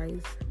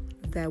realize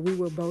that we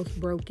were both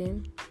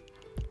broken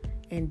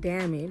and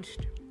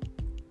damaged,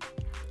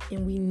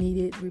 and we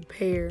needed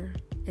repair.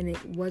 And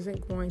it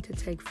wasn't going to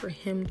take for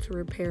him to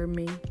repair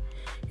me,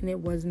 and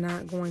it was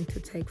not going to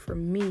take for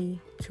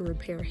me to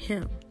repair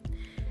him.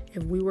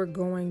 If we were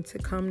going to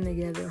come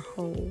together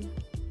whole,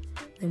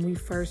 then we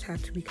first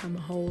have to become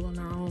whole on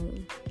our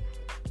own.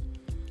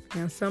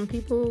 Now, some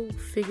people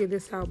figure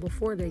this out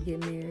before they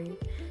get married,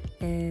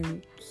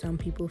 and some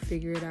people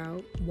figure it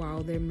out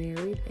while they're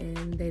married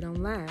and they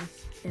don't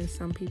last. And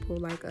some people,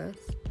 like us,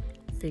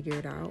 figure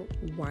it out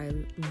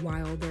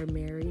while they're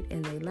married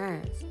and they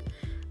last.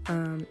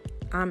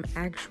 I'm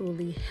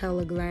actually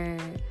hella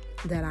glad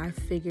that I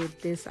figured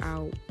this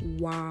out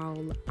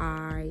while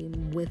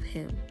I'm with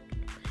him.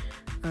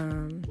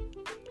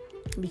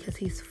 Because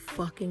he's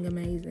fucking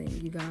amazing,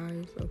 you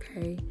guys,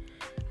 okay?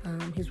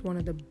 He's one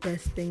of the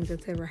best things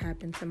that's ever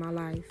happened to my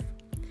life.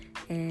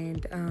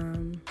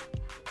 And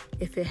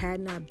if it had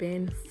not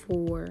been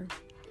for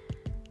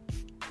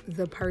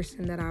the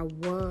person that I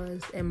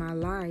was in my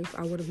life,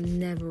 I would have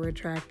never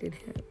attracted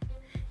him.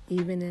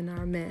 Even in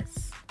our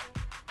mess,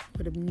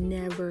 would have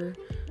never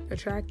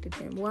attracted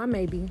him. Well,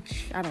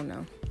 I don't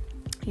know.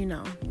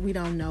 We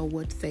don't know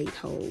what fate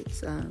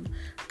holds.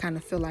 Kind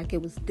of feel like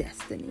it was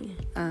destiny.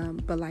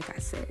 But like I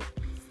said,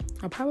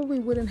 I probably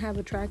wouldn't have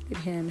attracted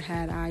him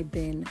had I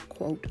been,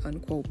 quote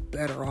unquote,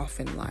 better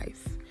off in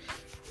life.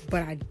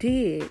 But I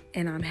did,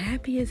 and I'm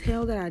happy as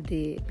hell that I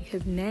did,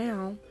 because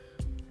now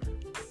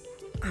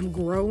I'm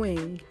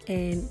growing,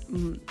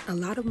 and a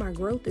lot of my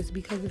growth is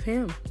because of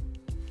him.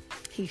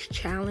 He's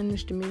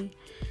challenged me.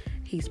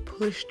 He's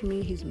pushed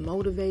me. He's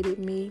motivated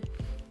me.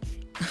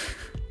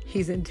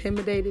 He's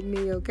intimidated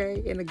me,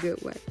 okay, in a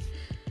good way.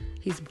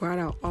 He's brought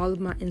out all of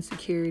my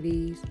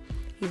insecurities.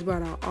 He's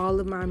brought out all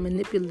of my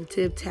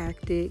manipulative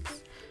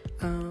tactics.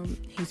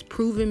 He's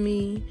proven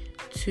me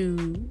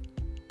to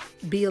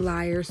be a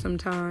liar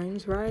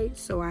sometimes, right?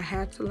 So I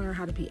had to learn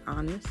how to be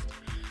honest.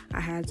 I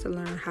had to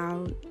learn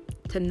how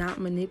to not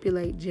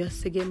manipulate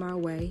just to get my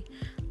way.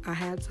 I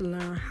had to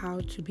learn how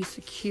to be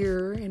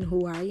secure in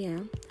who I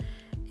am.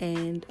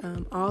 And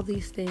all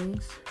these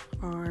things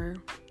are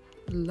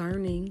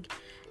learning,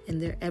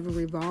 and they're ever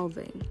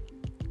evolving.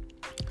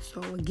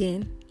 So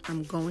again,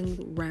 I'm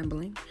going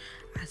rambling.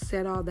 I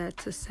said all that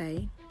to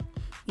say,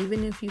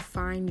 even if you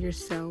find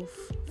yourself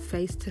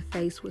face to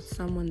face with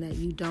someone that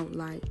you don't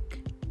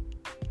like,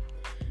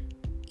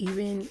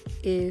 even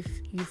if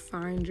you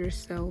find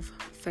yourself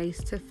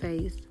face to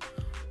face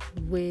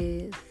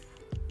with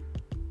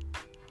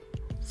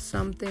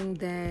something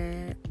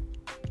that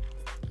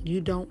you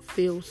don't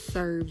feel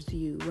serves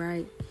you,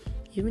 right?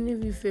 Even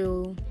if you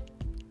feel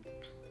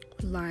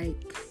like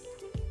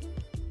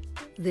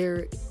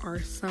there are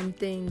some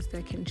things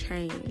that can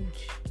change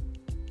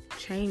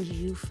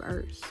you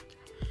first,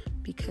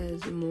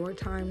 because more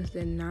times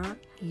than not,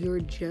 you're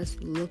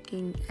just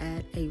looking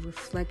at a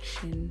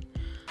reflection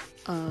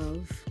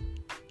of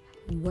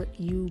what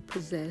you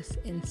possess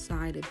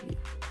inside of you.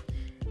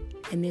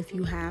 And if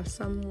you have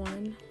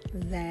someone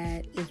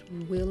that is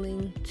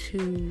willing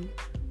to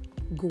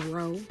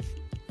grow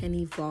and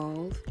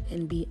evolve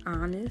and be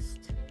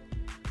honest,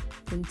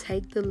 then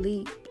take the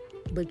leap.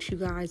 But you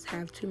guys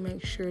have to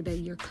make sure that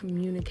you're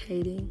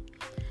communicating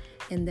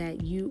and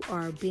that you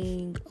are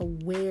being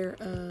aware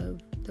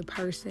of the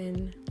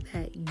person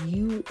that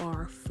you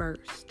are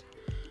first,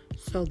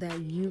 so that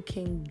you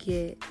can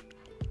get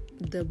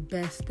the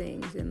best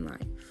things in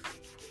life.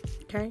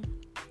 Okay?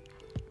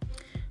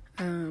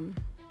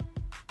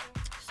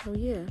 So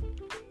yeah,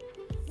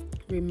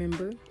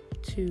 remember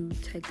to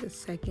take a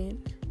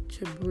second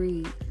to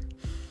breathe.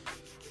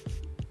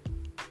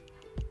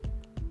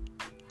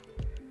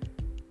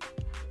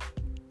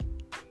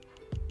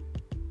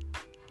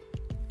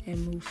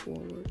 And move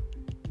forward.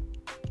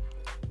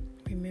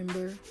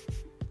 Remember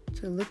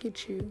to look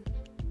at you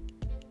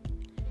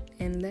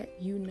and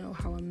let you know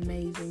how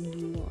amazing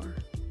you are,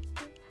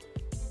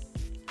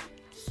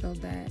 so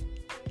that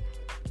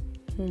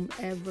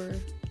whomever,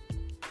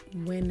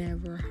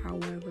 whenever,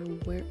 however,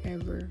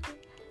 wherever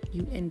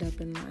you end up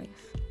in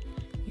life,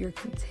 you're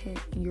content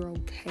and you're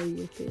okay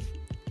with it,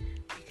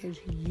 because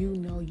you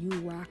know you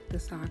rock the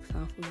socks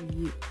off of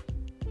you.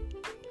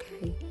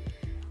 Okay?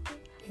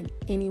 And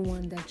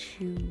anyone that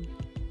you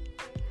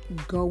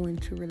go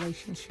into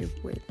relationship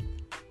with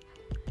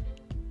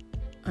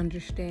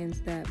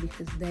understands that,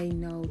 because they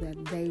know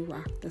that they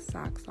rock the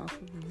socks off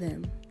of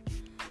them.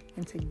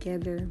 And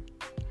together,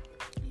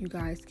 you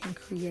guys can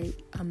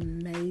create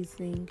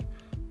amazing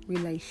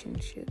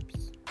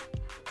relationships.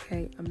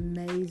 Okay?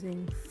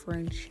 Amazing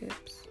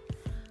friendships.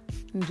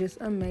 And just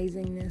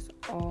amazingness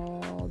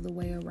all the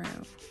way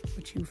around.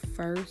 But you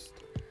first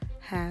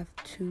have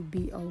to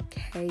be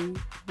okay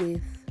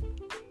with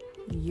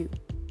you.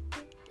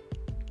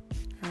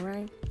 All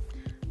right?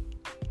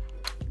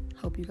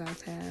 Hope you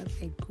guys have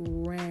a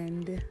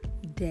grand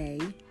day,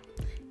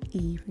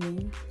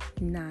 evening,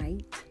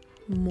 night,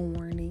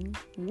 morning,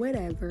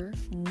 whatever,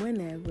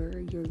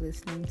 whenever you're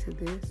listening to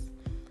this.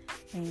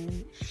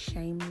 And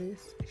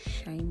shameless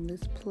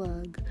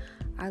plug.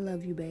 I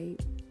love you, babe.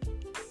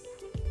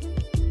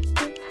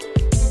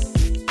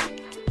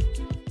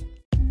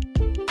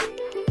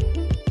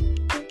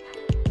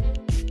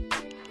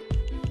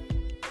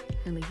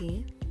 And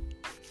again,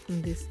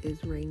 this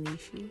is Ray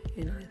Nishi,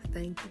 and I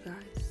thank you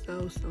guys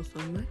so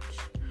much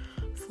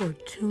for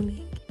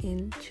tuning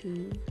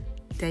into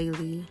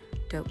Daily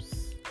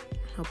Dose.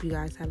 Hope you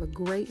guys have a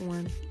great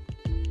one.